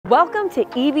Welcome to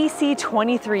EBC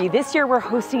 23. This year we're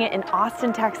hosting it in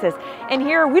Austin, Texas. And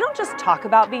here we don't just talk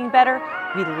about being better,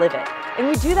 we live it. And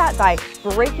we do that by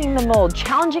breaking the mold,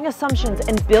 challenging assumptions,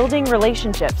 and building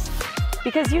relationships.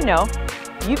 Because you know,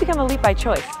 you become elite by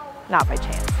choice, not by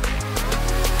chance.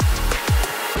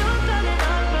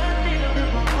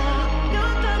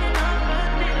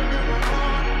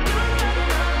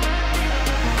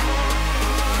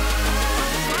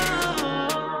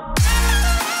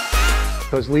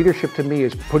 Because leadership to me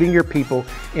is putting your people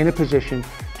in a position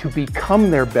to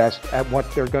become their best at what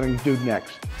they're going to do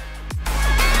next.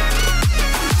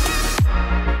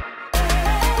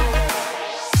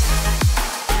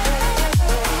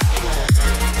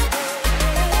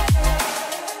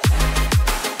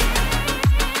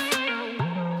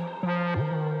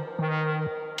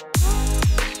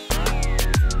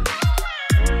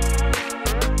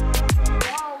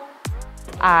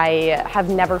 I have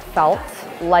never felt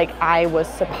like I was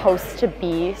supposed to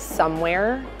be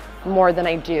somewhere more than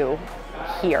I do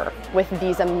here with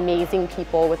these amazing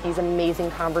people, with these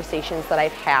amazing conversations that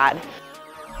I've had.